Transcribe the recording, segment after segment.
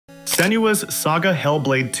Senua's Saga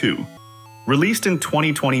Hellblade 2, released in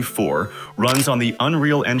 2024, runs on the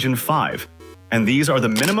Unreal Engine 5, and these are the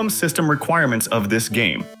minimum system requirements of this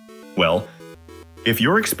game. Well, if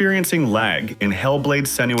you're experiencing lag in Hellblade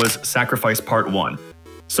Senua's Sacrifice Part 1,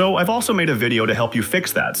 so I've also made a video to help you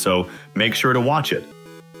fix that, so make sure to watch it.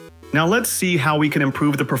 Now let's see how we can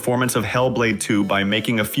improve the performance of Hellblade 2 by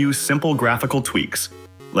making a few simple graphical tweaks.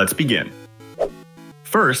 Let's begin.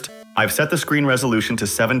 First, I've set the screen resolution to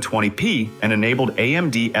 720p and enabled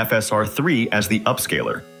AMD FSR 3 as the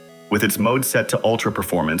upscaler, with its mode set to ultra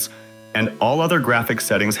performance, and all other graphics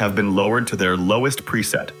settings have been lowered to their lowest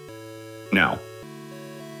preset. Now,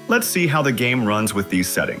 let's see how the game runs with these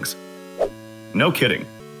settings. No kidding.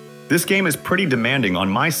 This game is pretty demanding on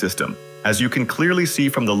my system, as you can clearly see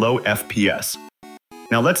from the low FPS.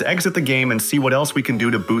 Now let's exit the game and see what else we can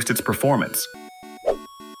do to boost its performance.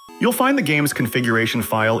 You'll find the game's configuration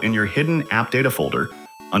file in your hidden app data folder,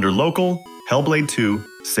 under Local, Hellblade 2,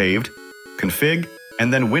 Saved, Config,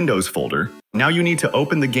 and then Windows folder. Now you need to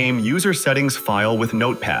open the game user settings file with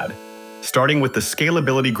Notepad, starting with the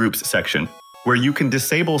Scalability Groups section, where you can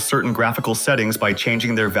disable certain graphical settings by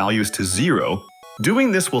changing their values to 0.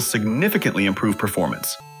 Doing this will significantly improve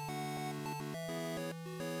performance.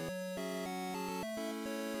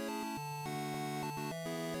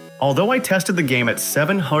 Although I tested the game at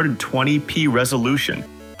 720p resolution,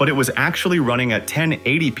 but it was actually running at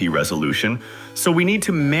 1080p resolution, so we need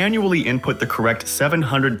to manually input the correct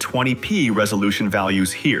 720p resolution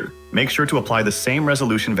values here. Make sure to apply the same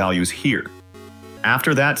resolution values here.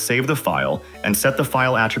 After that, save the file and set the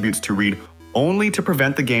file attributes to read only to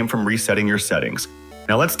prevent the game from resetting your settings.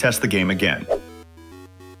 Now let's test the game again.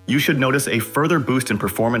 You should notice a further boost in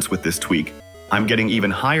performance with this tweak. I'm getting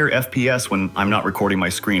even higher FPS when I'm not recording my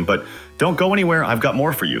screen, but don't go anywhere, I've got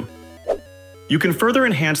more for you. You can further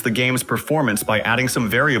enhance the game's performance by adding some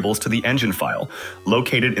variables to the engine file,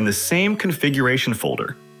 located in the same configuration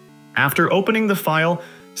folder. After opening the file,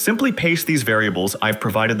 simply paste these variables. I've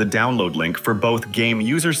provided the download link for both game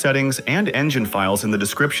user settings and engine files in the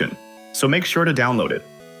description, so make sure to download it.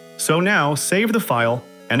 So now, save the file,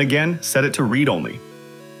 and again, set it to read-only.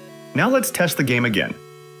 Now let's test the game again.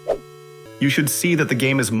 You should see that the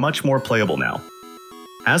game is much more playable now.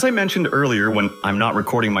 As I mentioned earlier, when I'm not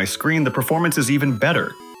recording my screen, the performance is even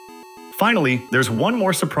better. Finally, there's one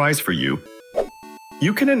more surprise for you.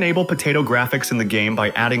 You can enable potato graphics in the game by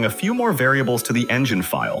adding a few more variables to the engine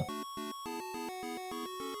file.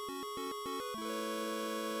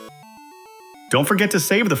 Don't forget to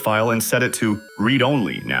save the file and set it to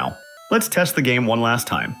read-only now. Let's test the game one last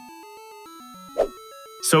time.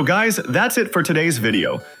 So guys, that's it for today's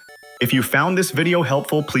video. If you found this video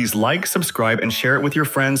helpful, please like, subscribe, and share it with your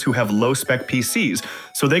friends who have low-spec PCs,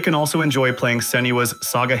 so they can also enjoy playing Senua's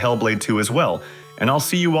Saga Hellblade 2 as well. And I'll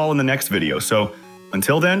see you all in the next video, so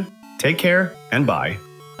until then, take care, and bye.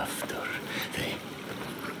 After they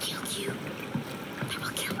will kill you, they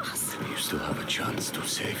will kill us. You still have a chance to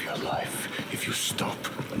save your life if you stop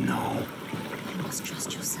now. You must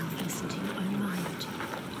trust yourself, listen to your own mind.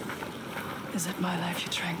 Is it my life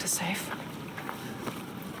you're trying to save?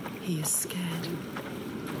 He is scared.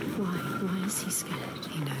 Why? Why is he scared?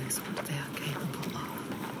 He knows what they are capable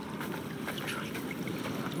of. The trick.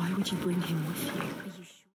 Why would you bring him with you?